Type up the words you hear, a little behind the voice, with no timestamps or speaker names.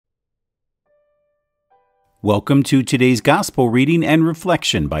Welcome to today's Gospel reading and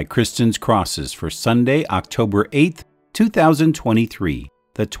reflection by Kristin's Crosses for Sunday, October 8th, 2023,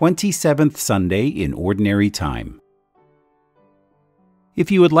 the 27th Sunday in Ordinary Time. If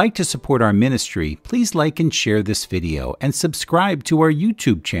you would like to support our ministry, please like and share this video and subscribe to our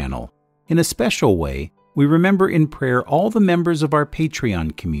YouTube channel. In a special way, we remember in prayer all the members of our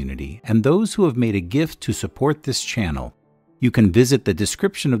Patreon community and those who have made a gift to support this channel. You can visit the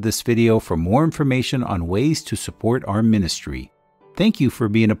description of this video for more information on ways to support our ministry. Thank you for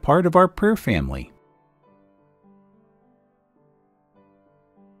being a part of our prayer family.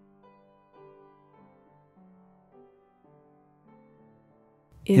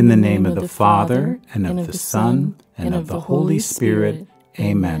 In the name of the Father, and of the Son, and of the Holy Spirit.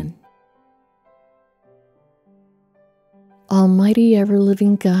 Amen. Almighty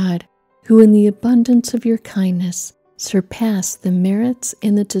ever-living God, who in the abundance of your kindness surpass the merits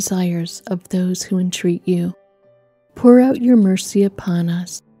and the desires of those who entreat you, pour out your mercy upon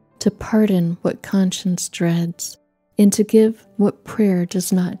us to pardon what conscience dreads and to give what prayer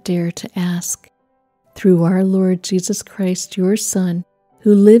does not dare to ask. Through our Lord Jesus Christ, your Son,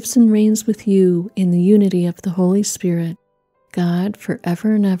 who lives and reigns with you in the unity of the Holy Spirit, God,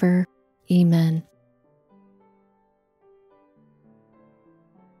 forever and ever. Amen.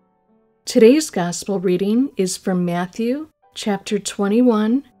 Today's Gospel reading is from Matthew chapter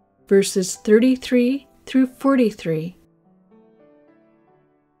 21, verses 33 through 43.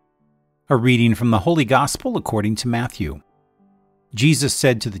 A reading from the Holy Gospel according to Matthew. Jesus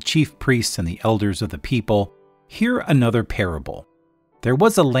said to the chief priests and the elders of the people, "Hear another parable. There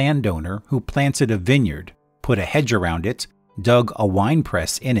was a landowner who planted a vineyard, put a hedge around it, dug a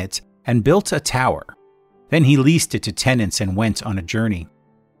winepress in it, and built a tower. Then he leased it to tenants and went on a journey.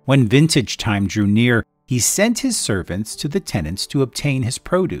 When vintage time drew near, he sent his servants to the tenants to obtain his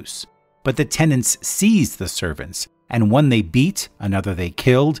produce. But the tenants seized the servants, and one they beat, another they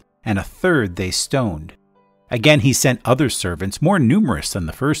killed, and a third they stoned. Again he sent other servants, more numerous than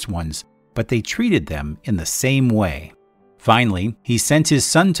the first ones, but they treated them in the same way. Finally, he sent his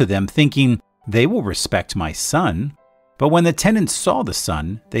son to them, thinking, 'They will respect my son.' But when the tenants saw the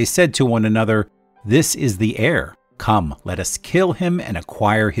son, they said to one another, 'This is the heir. Come, let us kill him and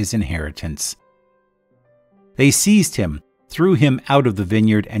acquire his inheritance.' They seized him, threw him out of the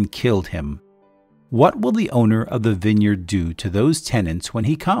vineyard, and killed him. What will the owner of the vineyard do to those tenants when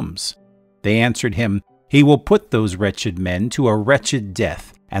he comes?" They answered him, "He will put those wretched men to a wretched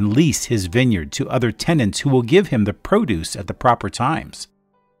death and lease his vineyard to other tenants who will give him the produce at the proper times."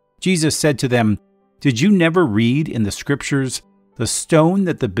 Jesus said to them, "Did you never read in the Scriptures, 'The stone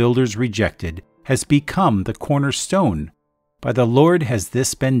that the builders rejected has become the cornerstone. By the Lord has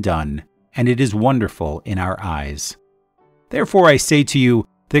this been done, and it is wonderful in our eyes.' Therefore I say to you,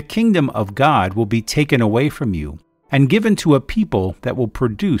 the kingdom of God will be taken away from you and given to a people that will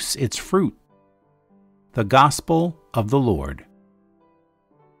produce its fruit." The Gospel of the Lord.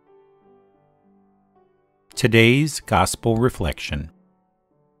 Today's Gospel Reflection.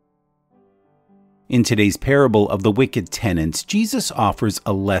 In today's parable of the wicked tenants, Jesus offers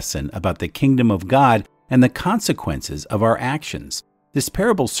a lesson about the kingdom of God and the consequences of our actions. This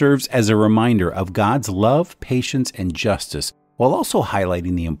parable serves as a reminder of God's love, patience, and justice, while also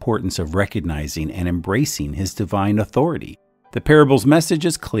highlighting the importance of recognizing and embracing His divine authority. The parable's message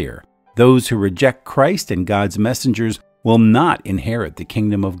is clear. Those who reject Christ and God's messengers will not inherit the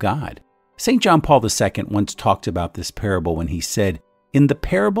kingdom of God. St. John Paul II once talked about this parable when he said, "In the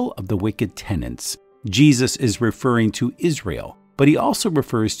parable of the wicked tenants, Jesus is referring to Israel, but he also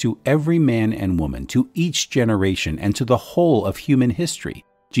refers to every man and woman, to each generation, and to the whole of human history.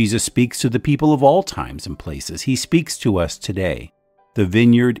 Jesus speaks to the people of all times and places. He speaks to us today. The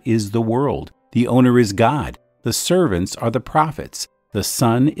vineyard is the world. The owner is God. The servants are the prophets. The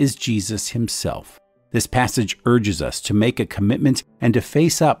Son is Jesus himself." This passage urges us to make a commitment and to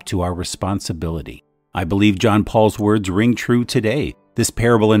face up to our responsibility. I believe John Paul's words ring true today. This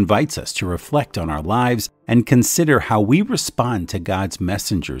parable invites us to reflect on our lives and consider how we respond to God's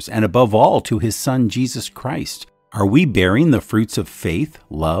messengers and above all to His Son Jesus Christ. Are we bearing the fruits of faith,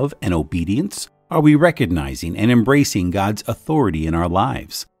 love, and obedience? Are we recognizing and embracing God's authority in our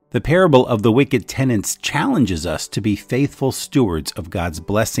lives? The parable of the wicked tenants challenges us to be faithful stewards of God's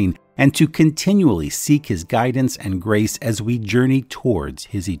blessing and to continually seek His guidance and grace as we journey towards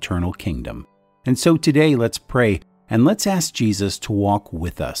His eternal kingdom. And so today, let's pray and let's ask Jesus to walk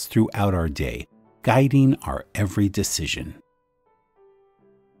with us throughout our day, guiding our every decision.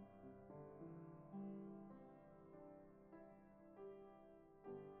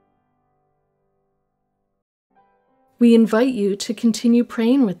 We invite you to continue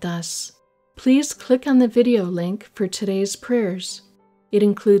praying with us. Please click on the video link for today's prayers. It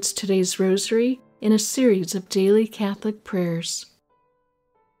includes today's rosary and a series of daily Catholic prayers.